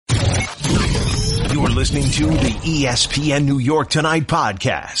listening to the ESPN New York Tonight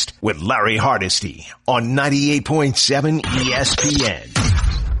podcast with Larry Hardesty on 98.7 ESPN.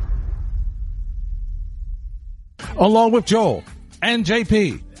 Along with Joel and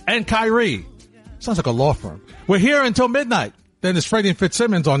JP and Kyrie. Sounds like a law firm. We're here until midnight. Then it's Freddie and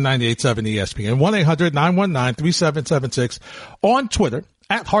Fitzsimmons on 98.7 ESPN. 1-800-919-3776 on Twitter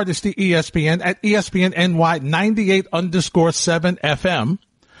at Hardesty ESPN, at ESPN NY 98_7 FM.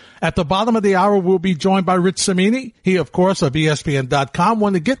 At the bottom of the hour, we'll be joined by Rich Cimini. He, of course, of ESPN.com.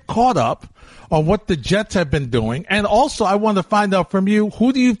 Want to get caught up on what the Jets have been doing. And also, I want to find out from you,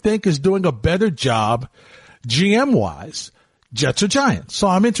 who do you think is doing a better job GM-wise, Jets or Giants? So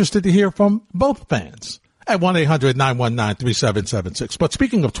I'm interested to hear from both fans at 1-800-919-3776. But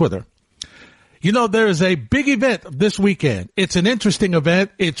speaking of Twitter, you know, there is a big event this weekend. It's an interesting event.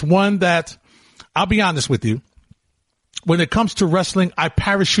 It's one that, I'll be honest with you, when it comes to wrestling, I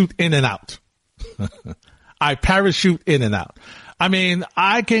parachute in and out. I parachute in and out. I mean,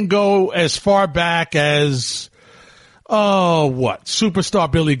 I can go as far back as,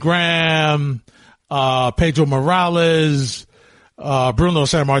 superstar Billy Graham, Pedro Morales, Bruno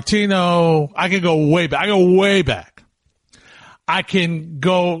Sammartino. I can go way back. I can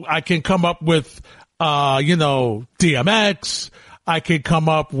come up with, DMX. I can come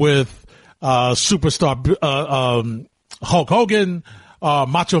up with, superstar, Hulk Hogan,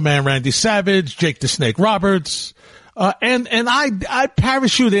 Macho Man Randy Savage, Jake the Snake Roberts. And I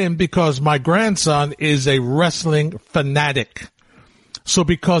parachute in because my grandson is a wrestling fanatic. So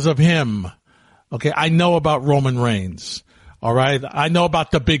because of him, okay, I know about Roman Reigns. All right. I know about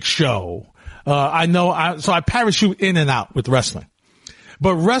the Big Show. So I parachute in and out with wrestling.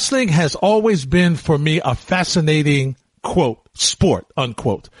 But wrestling has always been for me a fascinating, quote, sport,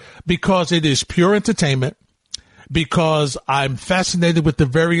 unquote, because it is pure entertainment, because I'm fascinated with the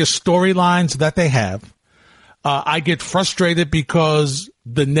various storylines that they have. I get frustrated because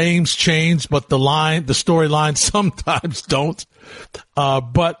the names change, but the storyline sometimes don't.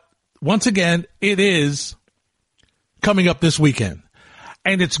 But once again, it is coming up this weekend,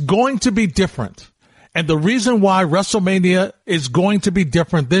 and it's going to be different. And the reason why WrestleMania is going to be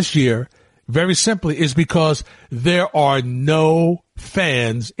different this year, very simply, is because there are no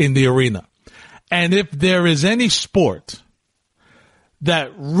fans in the arena. And if there is any sport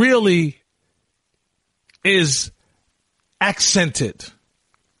that really is accented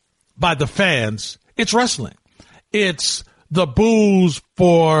by the fans, it's wrestling. It's the boos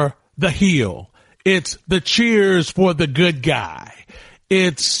for the heel. It's the cheers for the good guy.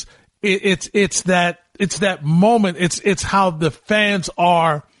 It's that moment. It's how the fans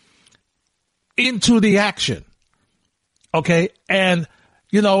are into the action. Okay. And,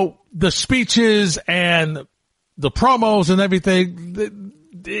 you know, the speeches and the promos and everything,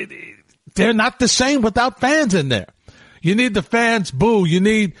 they're not the same without fans in there. You need the fans boo. You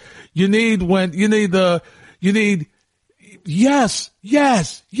need yes. Yeah.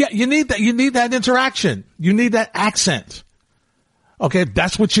 You need that interaction. You need that accent. Okay.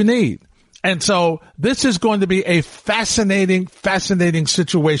 That's what you need. And so this is going to be a fascinating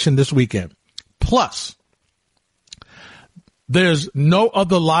situation this weekend. Plus, there's no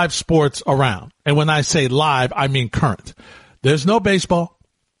other live sports around. And when I say live, I mean current. There's no baseball.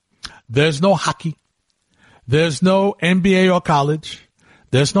 There's no hockey. There's no NBA or college.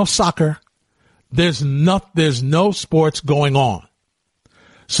 There's no soccer. There's no sports going on.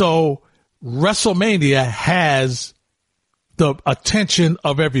 So WrestleMania has the attention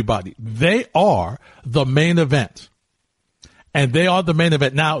of everybody. They are the main event. And they are the main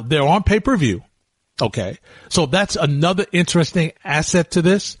event. Now, they're on pay-per-view. Okay. So that's another interesting asset to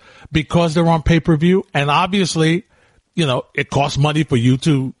this because they're on pay-per-view. And obviously, you know, it costs money for you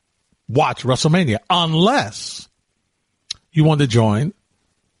to watch WrestleMania unless you want to join,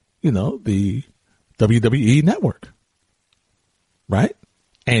 you know, the WWE network. Right.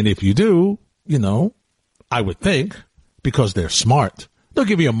 And if you do, you know, I would think because they're smart, they'll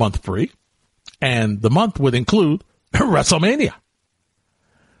give you a month free and the month would include WrestleMania.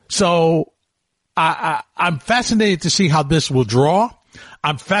 So I'm fascinated to see how this will draw.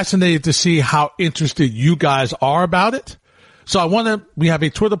 I'm fascinated to see how interested you guys are about it. So we have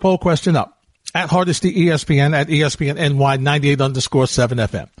a Twitter poll question up at Hardesty ESPN, at ESPN NY 98_7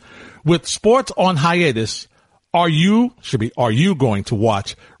 FM. With sports on hiatus, are you going to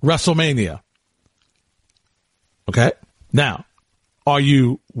watch WrestleMania? Okay. Now, are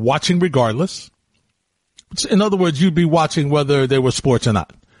you watching regardless? In other words, you'd be watching whether there were sports or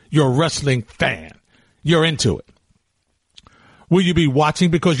not. You're a wrestling fan. You're into it. Will you be watching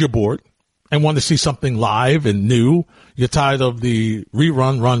because you're bored and want to see something live and new? You're tired of the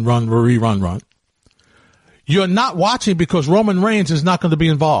rerun. You're not watching because Roman Reigns is not going to be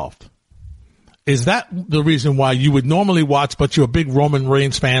involved. Is that the reason why you would normally watch, but you're a big Roman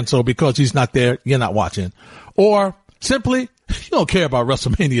Reigns fan, so because he's not there, you're not watching? Or simply, you don't care about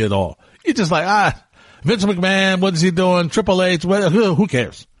WrestleMania at all. You're just like, Vince McMahon, what is he doing? Triple H, who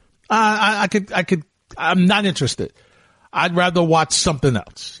cares? I'm not interested. I'd rather watch something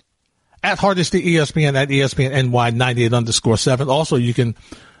else. At Hardesty ESPN, at ESPN NY 98_7. Also, you can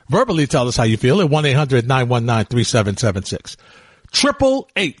verbally tell us how you feel at 1-800-919-3776. Triple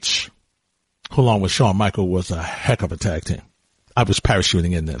H, who along with Shawn Michael was a heck of a tag team. I was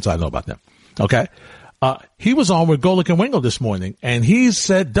parachuting in then, so I know about them. Okay. He was on with Golick and Wingo this morning, and he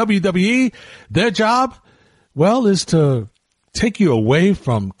said WWE, their job, well, is to take you away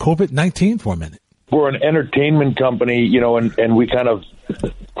from COVID-19 for a minute. We're an entertainment company, and we kind of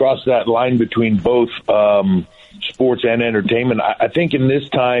cross that line between both sports and entertainment. I think in this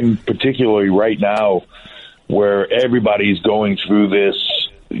time, particularly right now, where everybody's going through this,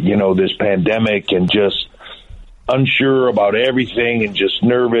 this pandemic and just unsure about everything and just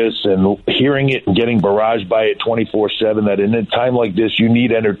nervous and hearing it and getting barraged by it 24/7, that in a time like this, you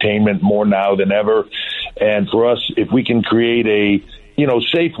need entertainment more now than ever. And for us, if we can create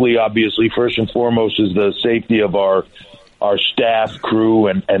safely, obviously, first and foremost is the safety of our staff, crew,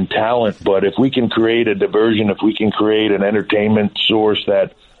 and talent. But if we can create a diversion, if we can create an entertainment source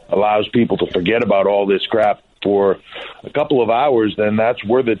that allows people to forget about all this crap for a couple of hours, then that's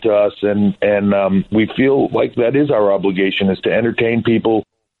worth it to us. And we feel like that is our obligation, is to entertain people.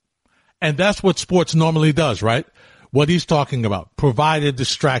 And that's what sports normally does, right? What he's talking about. Provide a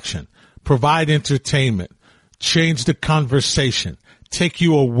distraction. Provide entertainment. Change the conversation. Take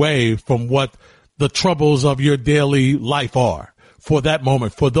you away from what the troubles of your daily life are for that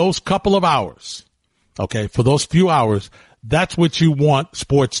moment, for those couple of hours. Okay, for those few hours, that's what you want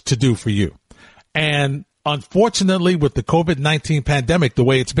sports to do for you. And unfortunately, with the COVID-19 pandemic, the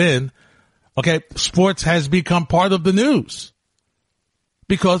way it's been, okay, sports has become part of the news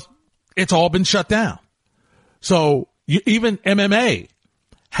because it's all been shut down. So even MMA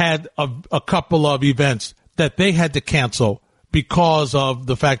had a couple of events that they had to cancel because of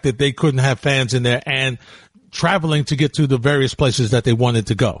the fact that they couldn't have fans in there and traveling to get to the various places that they wanted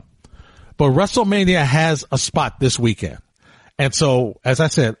to go. But WrestleMania has a spot this weekend. And so, as I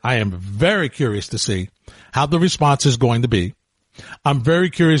said, I am very curious to see how the response is going to be. I'm very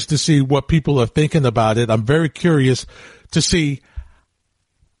curious to see what people are thinking about it. I'm very curious to see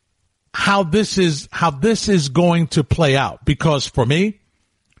how this is going to play out. Because for me,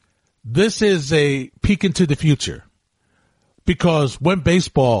 this is a peek into the future. Because when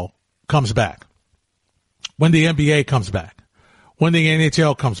baseball comes back, when the NBA comes back, when the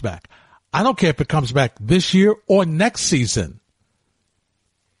NHL comes back, I don't care if it comes back this year or next season.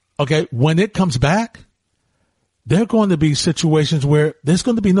 Okay, when it comes back, there are going to be situations where there's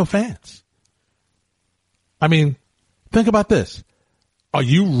going to be no fans. I mean, think about this. Are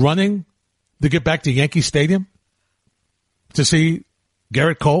you running to get back to Yankee Stadium to see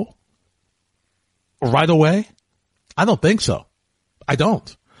Garrett Cole right away? I don't think so. I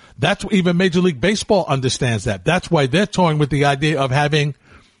don't. That's even Major League Baseball understands that. That's why they're toying with the idea of having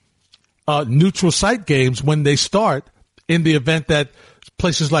neutral site games when they start, in the event that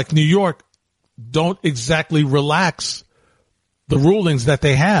places like New York don't exactly relax the rulings that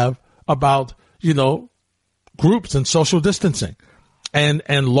they have about, groups and social distancing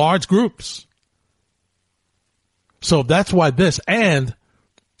and large groups. So that's why this, and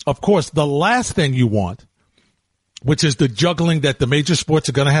of course, the last thing you want, which is the juggling that the major sports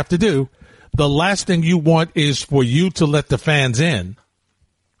are going to have to do, the last thing you want is for you to let the fans in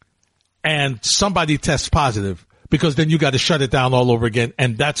and somebody tests positive, because then you got to shut it down all over again,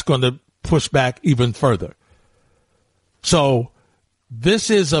 and that's going to push back even further. So this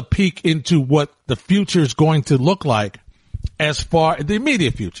is a peek into what the future is going to look like, as far the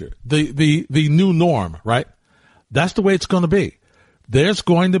immediate future, the new norm, right? That's the way it's going to be. There's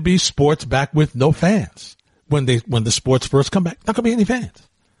going to be sports back with no fans. When the sports first come back, not going to be any fans.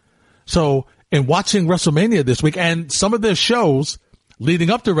 So in watching WrestleMania this week, and some of their shows leading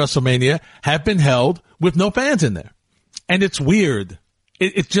up to WrestleMania have been held with no fans in there. And it's weird.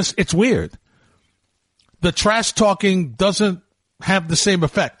 It's weird. The trash talking doesn't have the same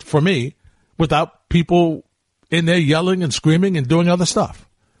effect for me without people in there yelling and screaming and doing other stuff.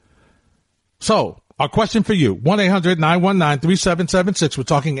 So our question for you, 1-800-919-3776. We're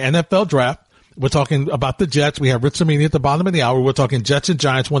talking NFL draft. We're talking about the Jets. We have Rich Samini at the bottom of the hour. We're talking Jets and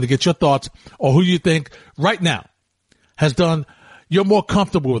Giants. Want to get your thoughts on who you think right now has done, you're more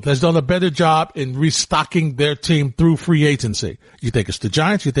comfortable with, has done a better job in restocking their team through free agency? You think it's the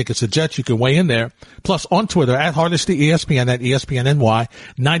Giants? You think it's the Jets? You can weigh in there. Plus on Twitter at Hardesty ESPN at ESPN NY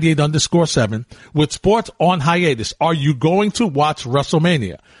 98_7 with sports on hiatus. Are you going to watch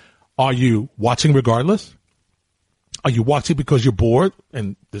WrestleMania? Are you watching regardless? Are you watching because you're bored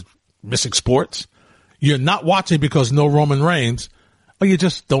and there's missing sports? You're not watching because no Roman Reigns, or you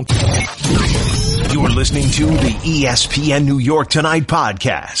just don't care. You're listening to the ESPN New York Tonight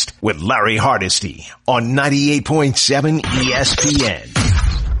podcast with Larry Hardesty on 98.7 ESPN.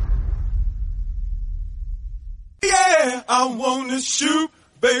 Yeah, I want to shoot,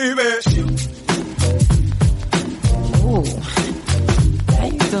 baby. Ooh, how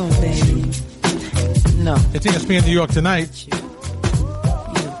you doing, baby? No. It's ESPN New York Tonight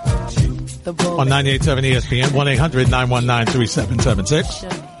on 98.7 ESPN,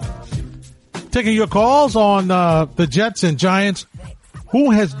 1-800-919-3776. Taking your calls on the Jets and Giants.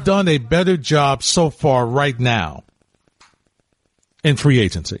 Who has done a better job so far right now in free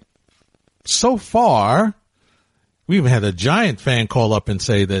agency? So far, we even had a Giant fan call up and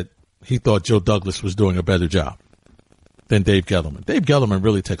say that he thought Joe Douglas was doing a better job than Dave Gettleman. Dave Gettleman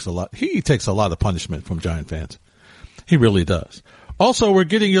really takes a lot. He takes a lot of punishment from Giant fans. He really does. Also, we're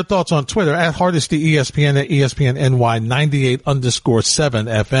getting your thoughts on Twitter at Hardesty ESPN at ESPN NY 98_7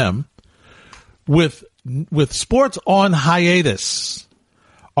 FM. With sports on hiatus,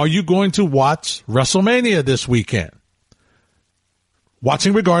 are you going to watch WrestleMania this weekend?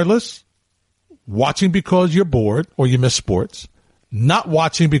 Watching regardless, watching because you're bored or you miss sports, not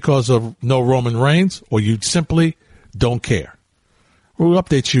watching because of no Roman Reigns, or you simply don't care. We'll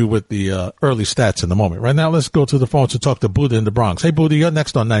update you with the early stats in a moment. Right now, let's go to the phone to talk to Buddha in the Bronx. Hey, Buddha, you're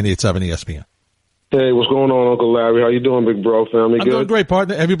next on 98.7 ESPN. Hey, what's going on, Uncle Larry? How you doing, big bro? Family good? I'm doing great,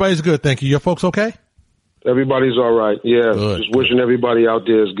 partner. Everybody's good, thank you. Your folks okay? Everybody's all right. Yeah, good, just wishing everybody out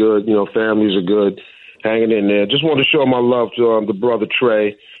there is good. You know, families are good, hanging in there. Just wanted to show my love to the brother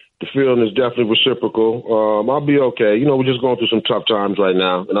Trey. The feeling is definitely reciprocal. I'll be okay. You know, we're just going through some tough times right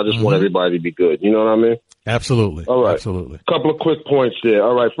now, and I just want everybody to be good. You know what I mean? Absolutely. All right. Absolutely. A couple of quick points there.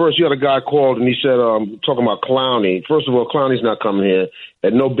 All right. First, you had a guy called, and he said, talking about Clowney. First of all, Clowney's not coming here,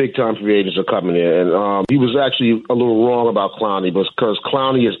 and no big-time free agents are coming here. And he was actually a little wrong about Clowney, because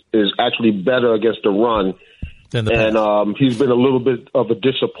Clowney is actually better against the run. And he's been a little bit of a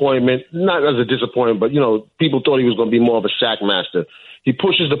disappointment. Not as a disappointment, but, you know, people thought he was going to be more of a sack master. He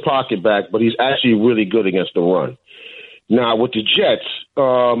pushes the pocket back, but he's actually really good against the run. Now, with the Jets,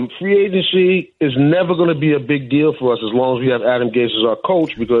 free agency is never going to be a big deal for us as long as we have Adam Gase as our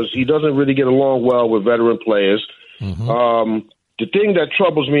coach, because he doesn't really get along well with veteran players. The thing that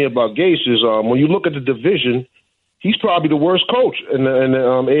troubles me about Gase is when you look at the division, he's probably the worst coach in the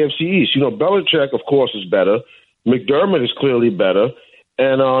AFC East. You know, Belichick, of course, is better. McDermott is clearly better.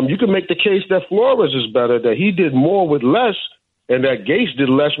 And you can make the case that Flores is better, that he did more with less, and that Gase did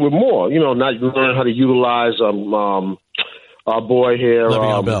less with more. You know, not learn how to utilize our boy here,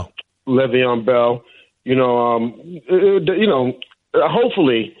 Le'Veon Bell.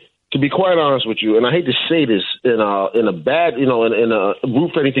 Hopefully, to be quite honest with you, and I hate to say this in a bad, in a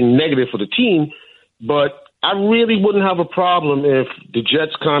root for anything negative for the team, but I really wouldn't have a problem if the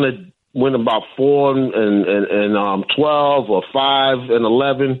Jets kind of went about 4-12 or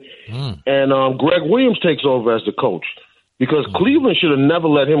 5-11, and Greg Williams takes over as the coach. Because Cleveland should have never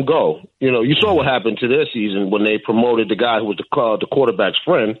let him go. You know, you saw what happened to their season when they promoted the guy who was the quarterback's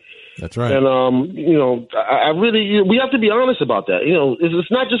friend. That's right. And, we have to be honest about that. You know, it's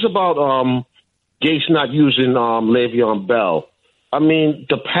not just about Gase not using Le'Veon Bell. I mean,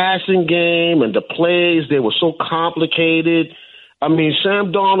 the passing game and the plays, they were so complicated. I mean,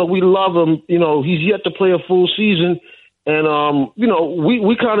 Sam Darnold, we love him. You know, he's yet to play a full season. And,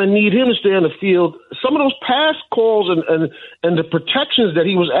 we kind of need him to stay on the field. Some of those pass calls and the protections that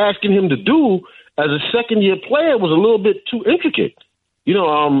he was asking him to do as a second-year player was a little bit too intricate. You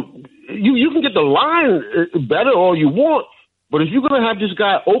know, you can get the line better all you want, but if you're going to have this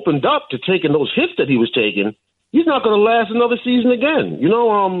guy opened up to taking those hits that he was taking, he's not going to last another season again. You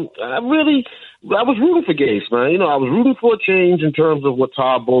know, I was rooting for Gase, man. You know, I was rooting for a change in terms of what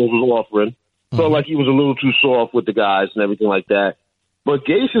Todd Bowles was offering. Felt like he was a little too soft with the guys and everything like that. But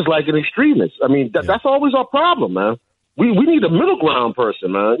Gase is like an extremist. I mean, that's always our problem, man. We need a middle ground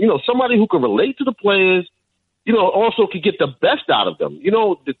person, man. You know, somebody who can relate to the players, you know, also can get the best out of them. You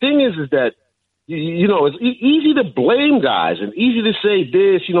know, the thing is that, you know, it's easy to blame guys and easy to say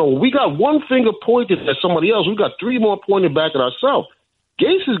this. You know, we got one finger pointed at somebody else. We got three more pointed back at ourselves.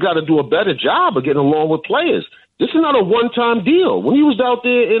 Gase has got to do a better job of getting along with players. This is not a one-time deal. When he was out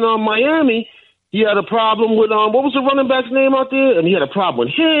there in Miami, He had a problem with what was the running back's name out there? And he had a problem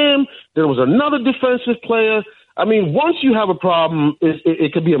with him. There was another defensive player. I mean, once you have a problem,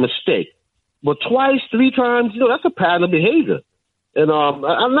 it could be a mistake. But twice, 3 times, that's a pattern of behavior. And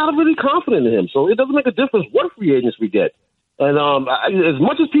I'm not really confident in him. So it doesn't make a difference what free agents we get. And as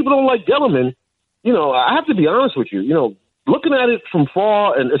much as people don't like Gellerman, I have to be honest with you. Looking at it from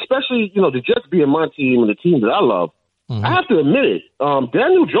far, and especially, the Jets being my team and the team that I love, I have to admit it.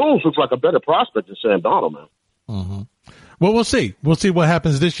 Daniel Jones looks like a better prospect than Sam Darnold, man. Mm-hmm. Well, we'll see. We'll see what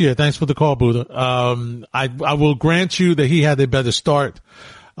happens this year. Thanks for the call, Buddha. I will grant you that he had a better start,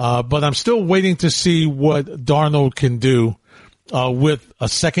 but I'm still waiting to see what Darnold can do with a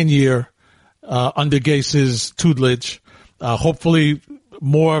second year under Gase's tutelage. Hopefully,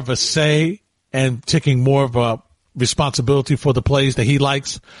 more of a say and taking more of a responsibility for the plays that he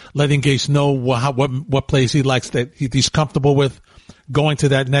likes, letting Gase know what plays he likes that he's comfortable with, going to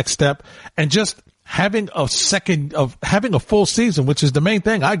that next step, and just having a full season, which is the main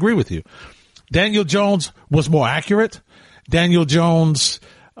thing. I agree with you. Daniel Jones was more accurate. Daniel Jones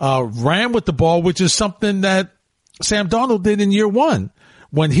ran with the ball, which is something that Sam Darnold did in year one.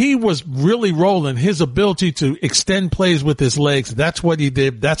 When he was really rolling, his ability to extend plays with his legs, that's what he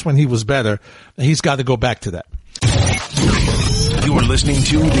did. That's when he was better. And he's got to go back to that. You're listening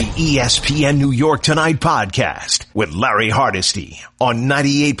to the ESPN New York Tonight podcast with Larry Hardesty on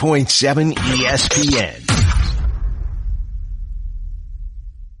 98.7 ESPN.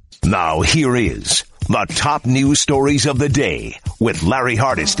 Now here is the top news stories of the day with Larry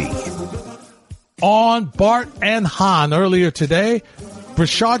Hardesty. On Bart and Hahn earlier today,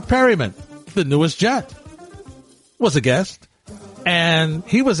 Brashad Perryman, the newest Jet, was a guest. And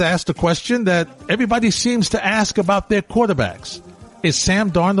he was asked a question that everybody seems to ask about their quarterbacks. Is Sam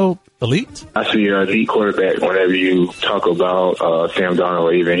Darnold elite? I see an elite quarterback whenever you talk about Sam Darnold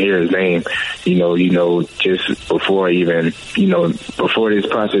or even hear his name. Just before before this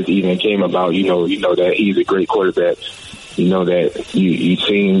process even came about, you know that he's a great quarterback. You know that you've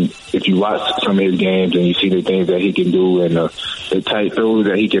seen, if you watch some of his games and you see the things that he can do and the tight throws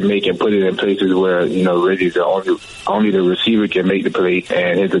that he can make and put it in places where, really only the receiver can make the play,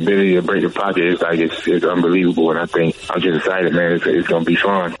 and his ability to break the pocket is unbelievable. And I think I'm just excited, man. It's going to be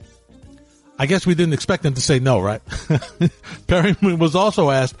fun. I guess we didn't expect him to say no, right? Perryman was also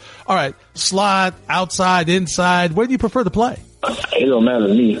asked, all right, slot, outside, inside, where do you prefer to play? It don't matter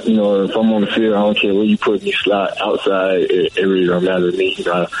to me. If I'm on the field, I don't care where you put me, slot, outside, it really don't matter to me.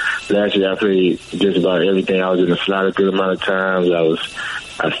 Last year I played just about everything. I was in the slot a good amount of times.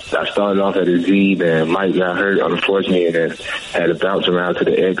 I started off at a Z, then Mike got hurt, unfortunately, and then had to bounce around to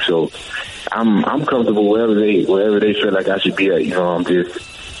the X. So I'm comfortable wherever they feel like I should be at. I'm just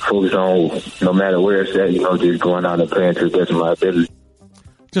focused on, no matter where it's at, just going out and playing to the best of my ability.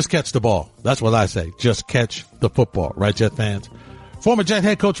 Just catch the ball. That's what I say. Just catch the football. Right, Jet fans? Former Jet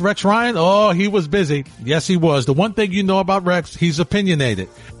head coach Rex Ryan, he was busy. Yes, he was. The one thing you know about Rex, he's opinionated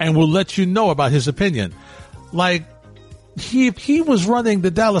and will let you know about his opinion. Like, if he was running the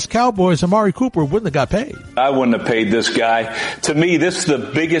Dallas Cowboys, Amari Cooper wouldn't have got paid. I wouldn't have paid this guy. To me, this is the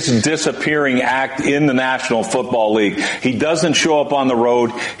biggest disappearing act in the National Football League. He doesn't show up on the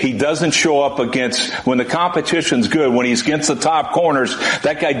road. He doesn't show up when the competition's good. When he's against the top corners,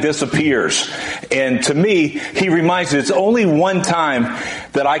 that guy disappears. And to me, he reminds me, it's only one time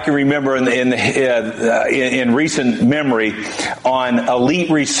that I can remember in recent memory on elite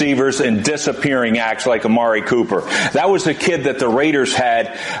receivers and disappearing acts like Amari Cooper. That was the kid that the Raiders had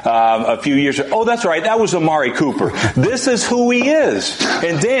a few years ago. Oh, that's right. That was Amari Cooper. This is who he is.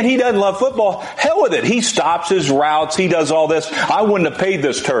 And Dan, he doesn't love football. Hell with it. He stops his routes. He does all this. I wouldn't have paid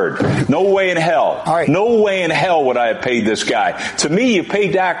this turd. No way in hell. All right. No way in hell would I have paid this guy. To me, you pay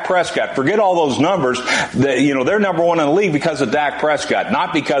Dak Prescott. Forget all those numbers. They're number one in the league because of Dak Prescott,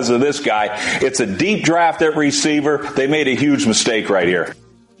 not because of this guy. It's a deep draft at receiver. They made a huge mistake right here.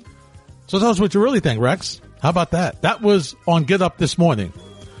 So tell us what you really think, Rex. How about that? That was on Get Up this morning.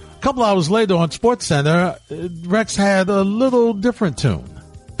 A couple hours later on SportsCenter, Rex had a little different tune.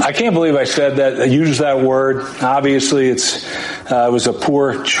 I can't believe I said that. I used that word. Obviously, it was a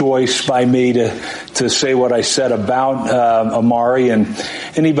poor choice by me to say what I said about Amari. And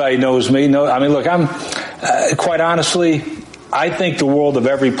anybody knows me. Look, I'm quite honestly, I think the world of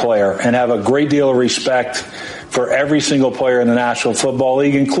every player and have a great deal of respect for every single player in the National Football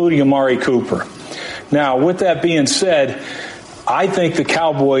League, including Amari Cooper. Now, with that being said, I think the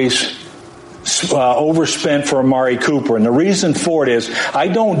Cowboys overspent for Amari Cooper. And the reason for it is I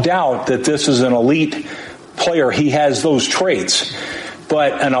don't doubt that this is an elite player. He has those traits.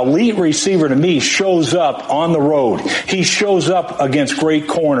 but an elite receiver to me shows up on the road. He shows up against great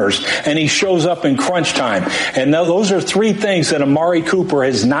corners, and he shows up in crunch time. And those are three things that Amari Cooper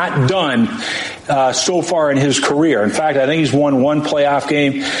has not done so far in his career. In fact, I think he's won one playoff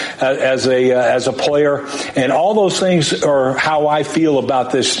game as a player, and all those things are how I feel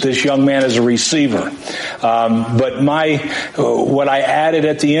about this young man as a receiver. But what I added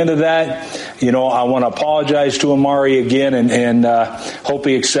at the end of that, I want to apologize to Amari again, and hope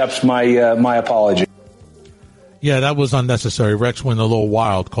he accepts my apology. Yeah, that was unnecessary. Rex went a little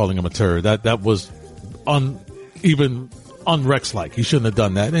wild calling him a turd. That was un-Rex-like. He shouldn't have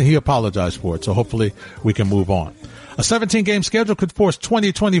done that, and he apologized for it. So hopefully we can move on. A 17-game schedule could force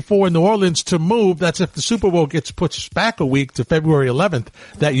 2024 in New Orleans to move. That's if the Super Bowl gets pushed back a week to February 11th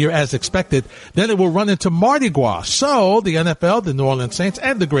that year as expected. Then it will run into Mardi Gras. So the NFL, the New Orleans Saints,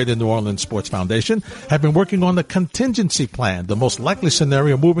 and the Greater New Orleans Sports Foundation have been working on the contingency plan, the most likely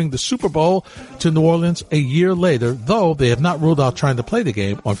scenario moving the Super Bowl to New Orleans a year later, though they have not ruled out trying to play the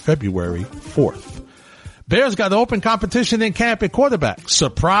game on February 4th. Bears got open competition in camp at quarterback.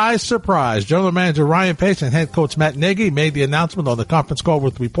 Surprise, surprise. General Manager Ryan Pace and head coach Matt Nagy made the announcement on the conference call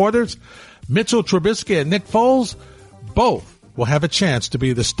with reporters. Mitchell Trubisky and Nick Foles both will have a chance to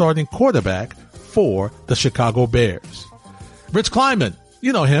be the starting quarterback for the Chicago Bears. Rich Kleiman,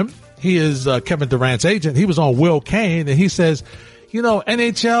 you know him. He is Kevin Durant's agent. He was on Will Kane, and he says,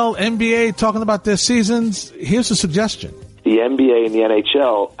 NHL, NBA talking about their seasons. Here's a suggestion. The NBA and the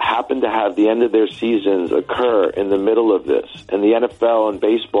NHL happen to have the end of their seasons occur in the middle of this. And the NFL and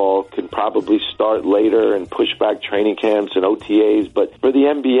baseball can probably start later and push back training camps and OTAs. But for the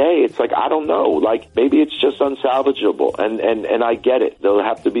NBA, it's like, I don't know. Like, maybe it's just unsalvageable. And I get it. There'll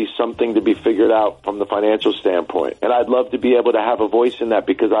have to be something to be figured out from the financial standpoint. And I'd love to be able to have a voice in that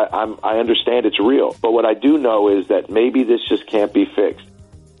because I understand it's real. But what I do know is that maybe this just can't be fixed.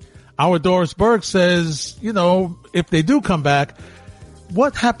 Our Doris Berg says, if they do come back,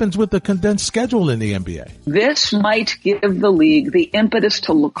 what happens with the condensed schedule in the NBA? This might give the league the impetus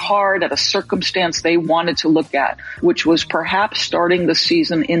to look hard at a circumstance they wanted to look at, which was perhaps starting the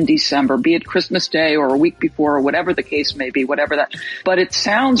season in December, be it Christmas Day or a week before or whatever the case may be, whatever that. But it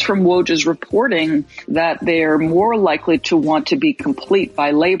sounds from Woj's reporting that they're more likely to want to be complete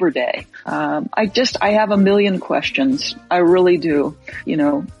by Labor Day. I have a million questions. I really do.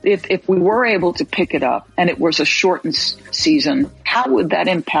 If we were able to pick it up and it was a shortened season, how would that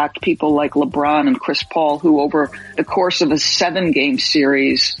impact people like LeBron and Chris Paul, who over the course of a 7-game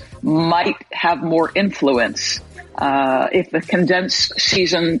series might have more influence? If the condensed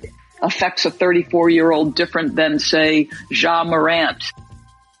season affects a 34-year-old different than, say, Ja Morant.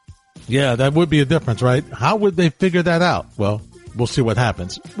 Yeah, that would be a difference, right? How would they figure that out? Well, we'll see what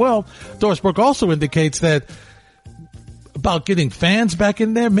happens. Well, Doris Burke also indicates that about getting fans back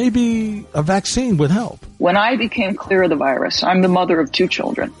in there, maybe a vaccine would help. When I became clear of the virus, I'm the mother of 2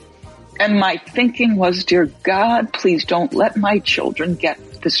 children. And my thinking was, dear God, please don't let my children get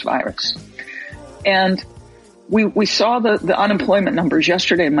this virus. And we saw the unemployment numbers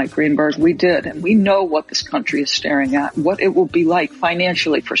yesterday, Mike Greenberg. We did. And we know what this country is staring at, what it will be like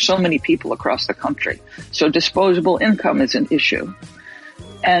financially for so many people across the country. So disposable income is an issue.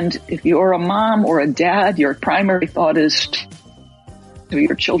 And if you're a mom or a dad, your primary thought is to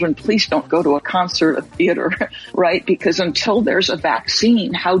your children, please don't go to a concert, a theater, right? Because until there's a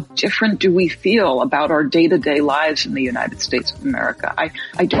vaccine, how different do we feel about our day-to-day lives in the United States of America?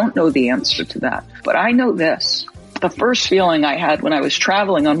 I don't know the answer to that, but I know this. The first feeling I had when I was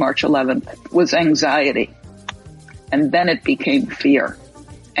traveling on March 11th was anxiety. And then it became fear,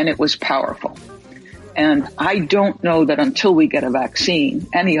 and it was powerful. And I don't know that until we get a vaccine,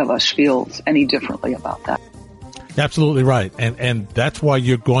 any of us feels any differently about that. Absolutely right. And that's why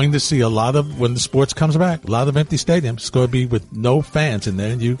you're going to see a lot of, when the sports comes back, a lot of empty stadiums. It's going to be with no fans in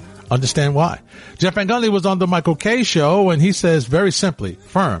there, and you understand why. Jeff Van Gundy was on the Michael Kay show, and he says very simply,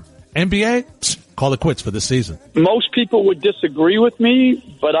 firm, NBA, call it quits for this season. Most people would disagree with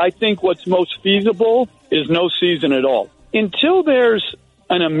me, but I think what's most feasible is no season at all. Until there's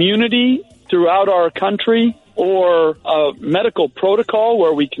an immunity throughout our country or a medical protocol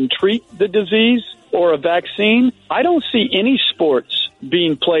where we can treat the disease or a vaccine, I don't see any sports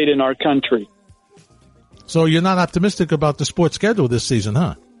being played in our country. So you're not optimistic about the sports schedule this season,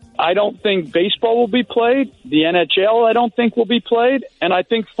 huh? I don't think baseball will be played. The NHL, I don't think will be played. And I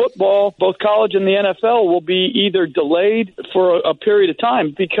think football, both college and the NFL, will be either delayed for a period of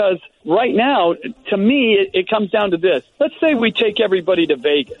time. Because right now, to me, it comes down to this. Let's say we take everybody to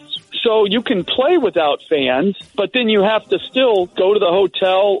Vegas. So you can play without fans, but then you have to still go to the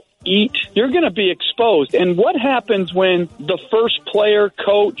hotel eat, you're going to be exposed. And what happens when the first player,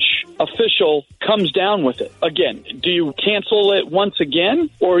 coach, official comes down with it? Again, do you cancel it once again,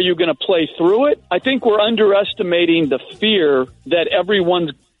 or are you going to play through it? I think we're underestimating the fear that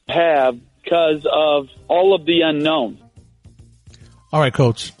everyone's have because of all of the unknown. All right,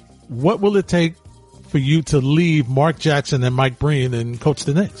 Coach, what will it take for you to leave Mark Jackson and Mike Breen and coach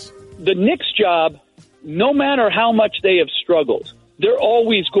the Knicks? The Knicks job, no matter how much they have struggled, they're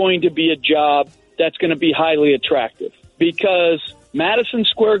always going to be a job that's going to be highly attractive because Madison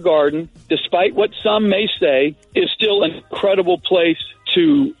Square Garden, despite what some may say, is still an incredible place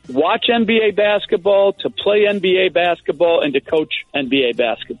to watch NBA basketball, to play NBA basketball, and to coach NBA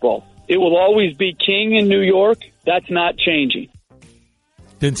basketball. It will always be king in New York. That's not changing.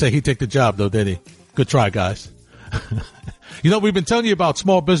 Didn't say he'd take the job, though, did he? Good try, guys. You know, we've been telling you about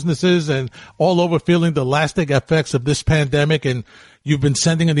small businesses and all over feeling the lasting effects of this pandemic, and you've been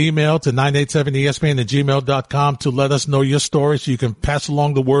sending an email to 987ESPN@gmail.com to let us know your story so you can pass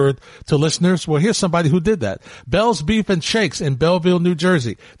along the word to listeners. Well, here's somebody who did that. Bell's Beef and Shakes in Belleville, New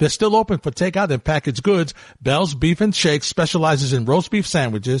Jersey. They're still open for takeout and packaged goods. Bell's Beef and Shakes specializes in roast beef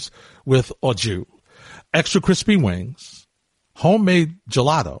sandwiches with au jus, extra crispy wings, homemade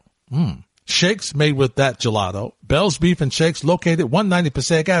gelato, shakes made with that gelato. Bell's Beef and Shakes, located 190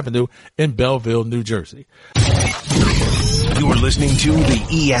 Passaic Avenue in Belleville, New Jersey. You're listening to the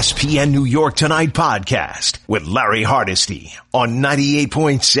ESPN New York Tonight podcast with Larry Hardesty on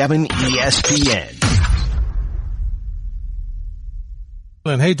 98.7 ESPN.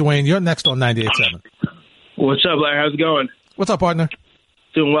 And hey, Dwayne, you're next on 98.7. What's up, Larry? How's it going? What's up, partner?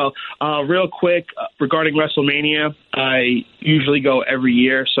 Doing well. Real quick, regarding WrestleMania, I usually go every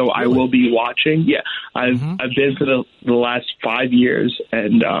year, so I will be watching. Yeah, I've been for the last 5 years,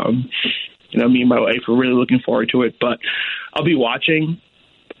 and me and my wife are really looking forward to it. But I'll be watching.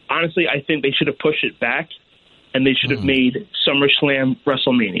 Honestly, I think they should have pushed it back, and they should have made SummerSlam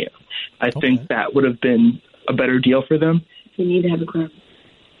WrestleMania. I think that would have been a better deal for them. You need to have a crowd.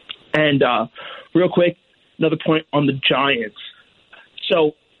 And real quick, another point on the Giants.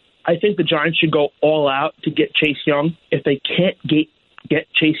 So I think the Giants should go all out to get Chase Young. If they can't get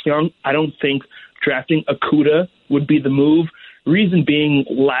Chase Young, I don't think drafting Okudah would be the move. Reason being,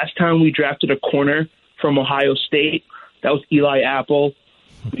 last time we drafted a corner from Ohio State, that was Eli Apple.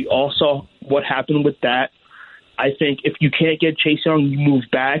 We all saw what happened with that. I think if you can't get Chase Young, you move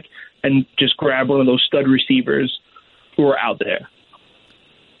back and just grab one of those stud receivers who are out there.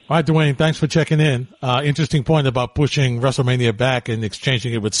 All right, Dwayne, thanks for checking in. Interesting point about pushing WrestleMania back and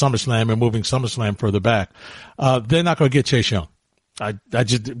exchanging it with SummerSlam and moving SummerSlam further back. They're not going to get Chase Young.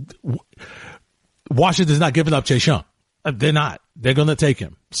 Washington's not giving up Chase Young. They're not. They're going to take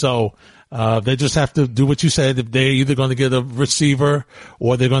him. So they just have to do what you said. They're either going to get a receiver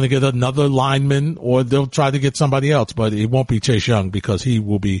or they're going to get another lineman or they'll try to get somebody else. But it won't be Chase Young because he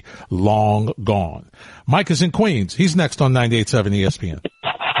will be long gone. Mike is in Queens. He's next on 98.7 ESPN.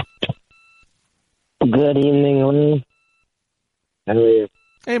 Good evening, Lee. How are you?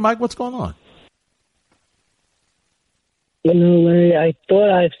 Hey, Mike, what's going on? Larry, I thought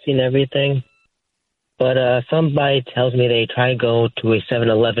I've seen everything, but somebody tells me they try to go to a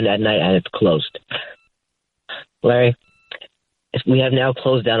 7-Eleven at night and it's closed. Larry, we have now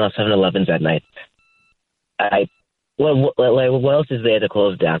closed down our 7-Elevens at night. What else is there to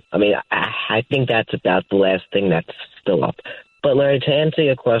close down? I mean, I think that's about the last thing that's still up. But, Larry, to answer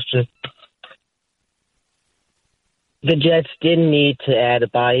your question, the Jets didn't need to add a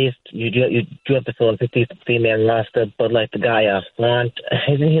bodies. You do have to fill in 53-man roster, but like the guy up front,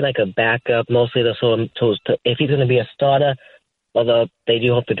 isn't he like a backup? Mostly if he's going to be a starter, although they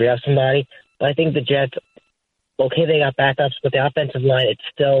do hope to draft somebody. But I think the Jets, okay, they got backups, but the offensive line, it's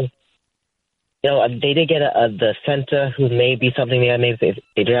still, they did get the center who may be something there. Maybe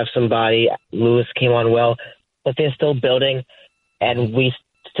they draft somebody. Lewis came on well, but they're still building, and we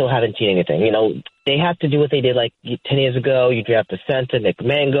still haven't seen anything. They have to do what they did like 10 years ago. You draft a center, Nick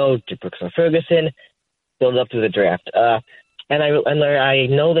Mango, Brooks Ferguson, build up through the draft. And Larry, I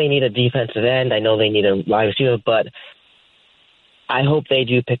know they need a defensive end. I know they need a wide receiver, but I hope they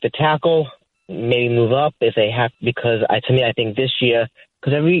do pick the tackle, maybe move up if they have, because to me, I think this year,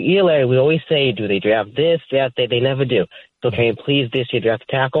 because every year, Larry, we always say, do they draft this, draft that? They never do. So can you please this year draft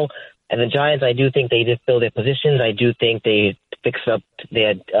the tackle? And the Giants, I do think they did fill their positions. I do think they fixed up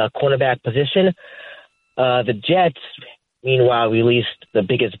their cornerback position. The Jets, meanwhile, released the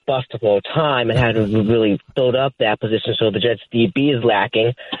biggest bust of all time and hadn't really filled up that position, so the Jets' DB is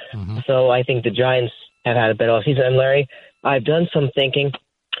lacking. So I think the Giants have had a better offseason. And, Larry, I've done some thinking,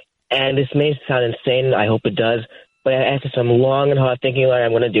 and this may sound insane. I hope it does. But after some long and hard thinking, Larry,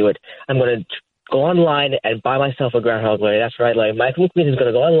 I'm going to do it. I'm going to go online and buy myself a groundhog, Larry. That's right, Larry. Michael McQueen is going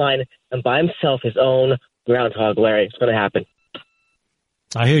to go online and buy himself his own groundhog, Larry. It's going to happen.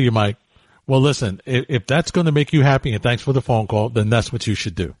 I hear you, Mike. Well, listen, if that's going to make you happy, and thanks for the phone call, then that's what you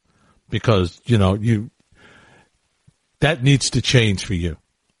should do. Because, that needs to change for you.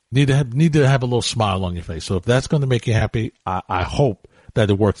 Need to have a little smile on your face. So if that's going to make you happy, I hope that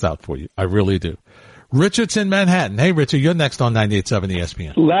it works out for you. I really do. Richard's in Manhattan. Hey, Richard, you're next on 98.7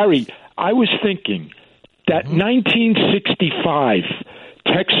 ESPN. Larry, I was thinking that 1965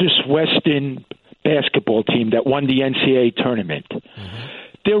 Texas Western basketball team that won the NCAA tournament,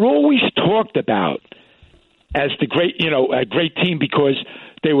 they're always talked about as the a great team because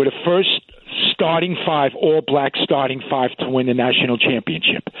they were the first starting five, all-black starting five to win the national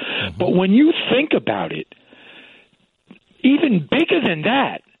championship. But when you think about it, even bigger than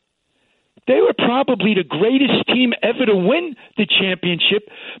that, they were probably the greatest team ever to win the championship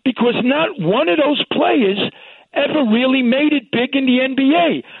because not one of those players ever really made it big in the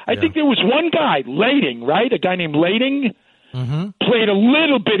NBA. I think there was one guy, Lading, right? A guy named Lading. Played a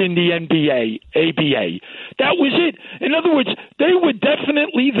little bit in the NBA, ABA. That was it. In other words, they were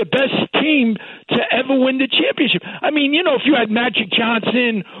definitely the best team to ever win the championship. I mean, if you had Magic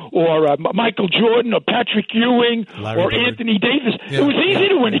Johnson or Michael Jordan or Patrick Ewing or Anthony Davis, it was easy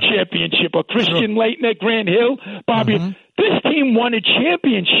to win a championship. Or Christian Laettner at Grant Hill, Bobby. This team won a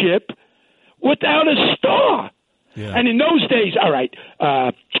championship without a star. Yeah. And in those days, all right,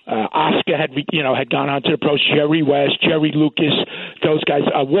 Oscar had gone on to the pros. Jerry West, Jerry Lucas, those guys.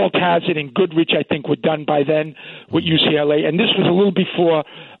 Walt Hazzard and Goodrich, I think, were done by then with UCLA. And this was a little before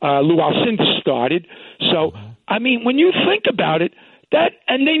Lou Alcindor started. So, I mean, when you think about it,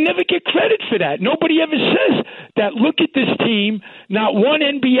 and they never get credit for that. Nobody ever says that. Look at this team, not one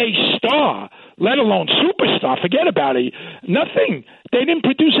NBA star, let alone superstar. Forget about it. Nothing. They didn't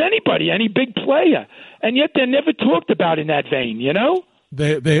produce anybody, any big player. And yet they're never talked about in that vein,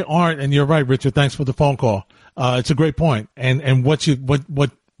 They aren't, and you're right, Richard. Thanks for the phone call. It's a great point. And what you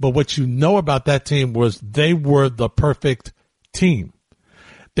know about that team was they were the perfect team.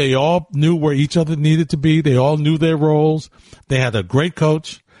 They all knew where each other needed to be. They all knew their roles. They had a great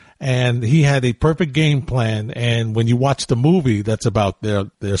coach, and he had a perfect game plan. And when you watch the movie that's about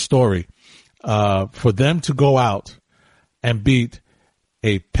their story, for them to go out and beat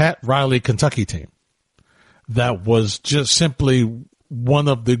a Pat Riley Kentucky team that was just simply one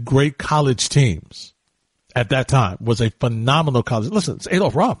of the great college teams at that time, was a phenomenal college. Listen, it's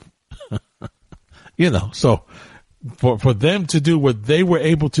Adolph Rupp. So for them to do what they were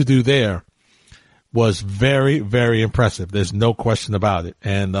able to do there was very, very impressive. There's no question about it.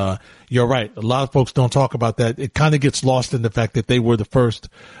 And you're right. A lot of folks don't talk about that. It kind of gets lost in the fact that they were the first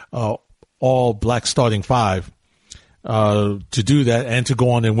all-black starting five to do that and to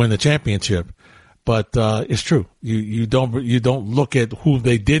go on and win the championship. But it's true. You don't look at who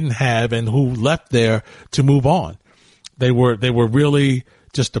they didn't have and who left there to move on. They were really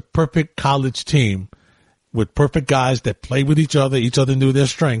just a perfect college team with perfect guys that played with each other. Each other knew their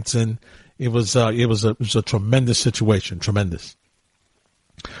strengths, and it was a tremendous situation. Tremendous.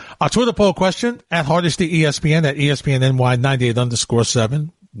 Our Twitter poll question at Hardesty ESPN at ESPN NY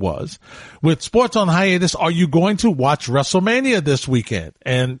 98_7 was, with sports on hiatus, are you going to watch WrestleMania this weekend?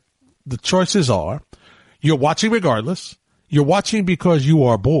 And the choices are, you're watching regardless, you're watching because you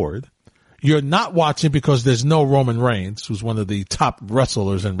are bored, you're not watching because there's no Roman Reigns, who's one of the top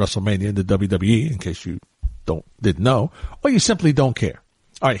wrestlers in WrestleMania in the WWE, in case you didn't know, or you simply don't care.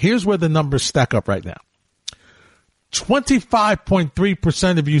 All right, here's where the numbers stack up right now.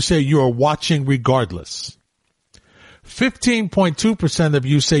 25.3% of you say you are watching regardless. 15.2% of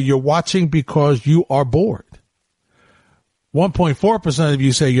you say you're watching because you are bored. 1.4% of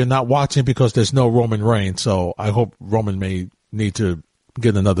you say you're not watching because there's no Roman Reigns. So I hope Roman may need to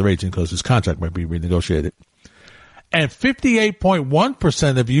get another agent because his contract might be renegotiated. And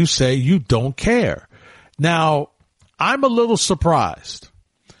 58.1% of you say you don't care. Now, I'm a little surprised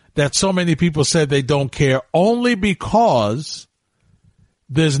that so many people said they don't care, only because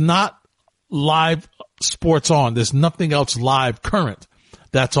there's not live sports on. There's nothing else live current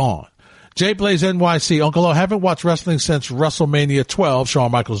that's on. Jay Blaze NYC, Uncle O, haven't watched wrestling since WrestleMania 12,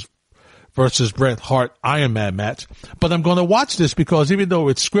 Shawn Michaels versus Bret Hart Iron Man match. But I'm going to watch this because even though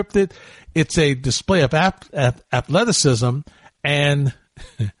it's scripted, it's a display of athleticism, and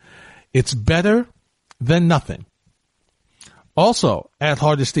it's better than nothing. Also, at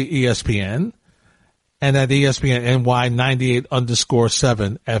Hardesty ESPN and at ESPN NY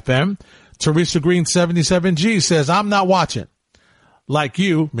 98_7 FM, Teresa Green 77G says, I'm not watching. like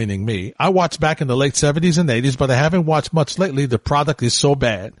you, meaning me, I watched back in the late 70s and 80s, but I haven't watched much lately. The product is so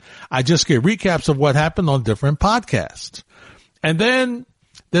bad. I just get recaps of what happened on different podcasts. And then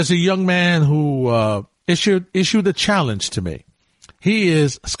there's a young man who issued a challenge to me. He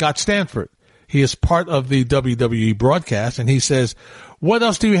is Scott Stanford. He is part of the WWE broadcast, and he says, what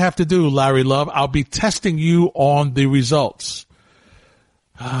else do you have to do, Larry Love? I'll be testing you on the results.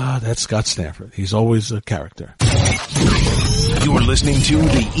 That's Scott Stanford. He's always a character. You're listening to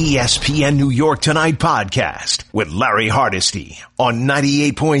the ESPN New York Tonight podcast with Larry Hardesty on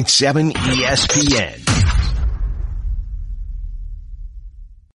 98.7 ESPN.